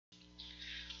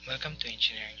Welcome to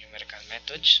Engineering Numerical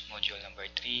Methods, Module number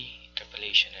 3,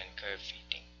 Interpolation and Curve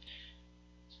Fitting.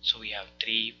 So we have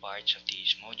three parts of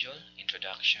this module: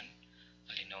 Introduction,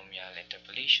 Polynomial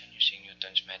Interpolation using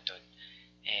Newton's method,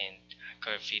 and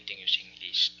Curve Fitting using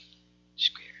least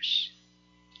squares.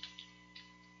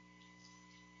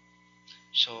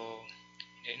 So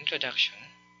in the introduction,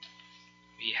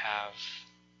 we have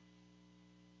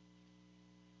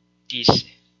this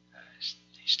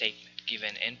statement: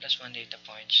 given n plus 1 data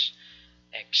points,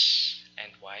 x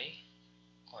and y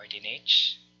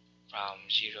coordinates from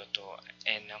 0 to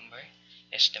n number,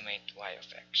 estimate y of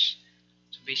x.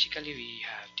 So basically we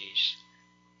have this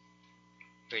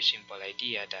very simple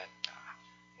idea that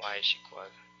y is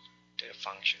equal to the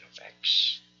function of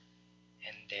x,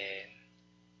 and then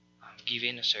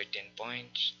given a certain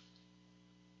point,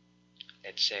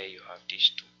 let's say you have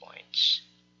these 2 points,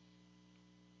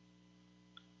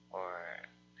 or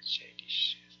let's say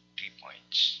these 3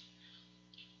 points,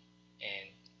 and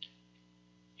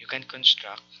you can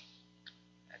construct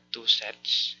two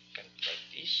sets. You can put like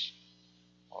this,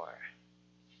 or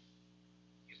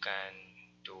you can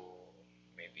do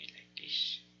maybe like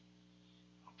this.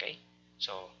 Okay,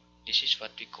 so this is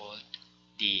what we call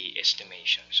the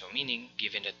estimation. So meaning,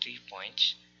 given the 3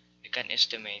 points, we can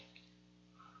estimate,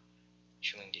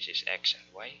 assuming this is x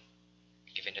and y,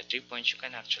 given the 3 points, you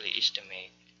can actually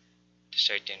estimate the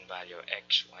certain value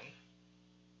x1.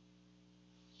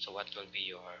 So what will be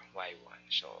your y1?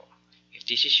 So if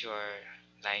this is your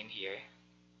line here,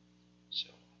 so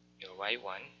your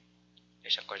y1,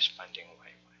 there's a corresponding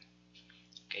y1.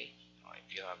 Okay, now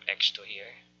if you have x2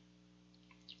 here,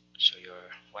 so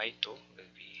your y2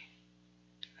 will be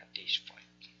at this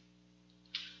point.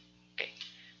 Okay,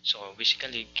 so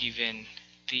basically, given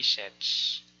three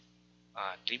sets,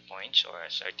 3 points or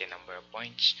a certain number of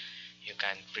points, you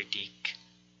can predict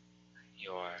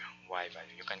your y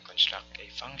value. You can construct a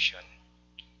function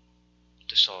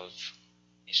to solve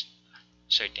a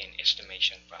certain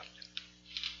estimation problem.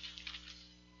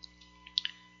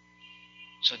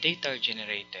 So data are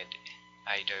generated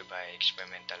either by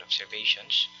experimental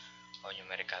observations or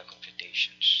numerical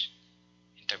computations.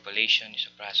 Interpolation is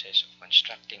a process of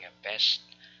constructing a best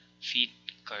fit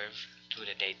curve through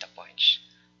the data points,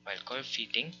 while curve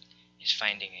fitting is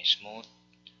finding a smooth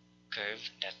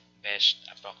curve that best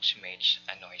approximates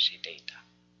a noisy data.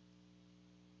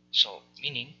 So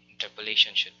meaning,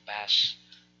 interpolation should pass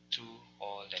through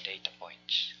all the data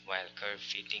points, while curve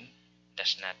fitting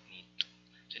does not need to.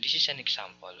 So this is an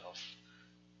example of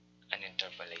an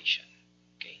interpolation.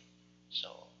 Okay,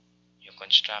 so you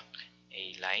construct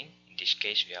a line. In this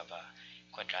case, we have a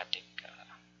quadratic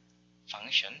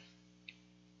function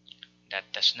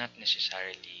that does not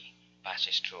necessarily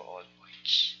passes through all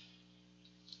points.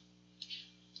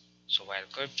 So while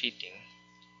curve fitting,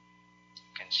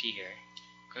 you can see here,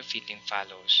 curve fitting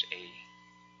follows a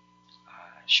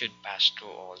should pass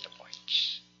through all the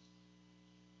points.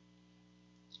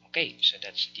 Okay, so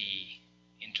that's the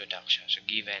introduction. So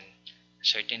given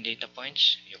certain data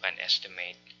points, you can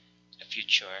estimate the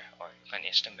future, or you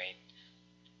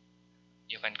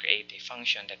can create a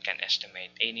function that can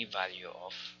estimate any value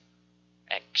of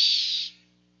x.